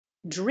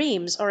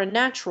Dreams are a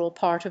natural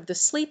part of the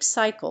sleep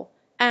cycle,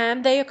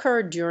 and they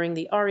occur during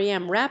the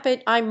REM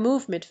rapid eye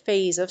movement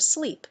phase of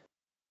sleep.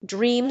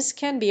 Dreams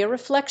can be a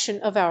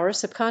reflection of our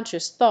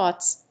subconscious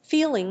thoughts,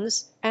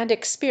 feelings, and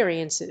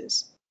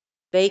experiences.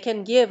 They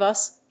can give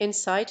us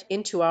insight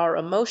into our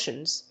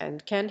emotions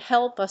and can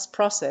help us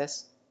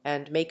process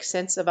and make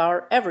sense of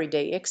our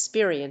everyday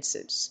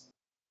experiences.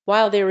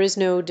 While there is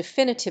no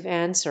definitive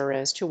answer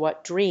as to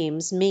what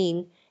dreams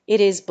mean, it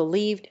is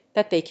believed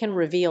that they can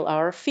reveal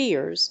our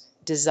fears,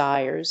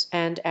 desires,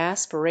 and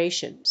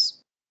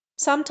aspirations.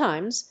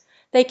 Sometimes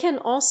they can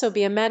also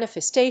be a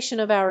manifestation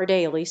of our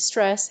daily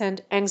stress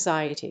and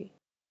anxiety.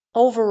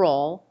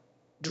 Overall,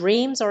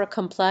 dreams are a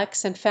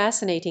complex and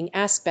fascinating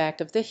aspect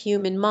of the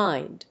human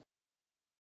mind.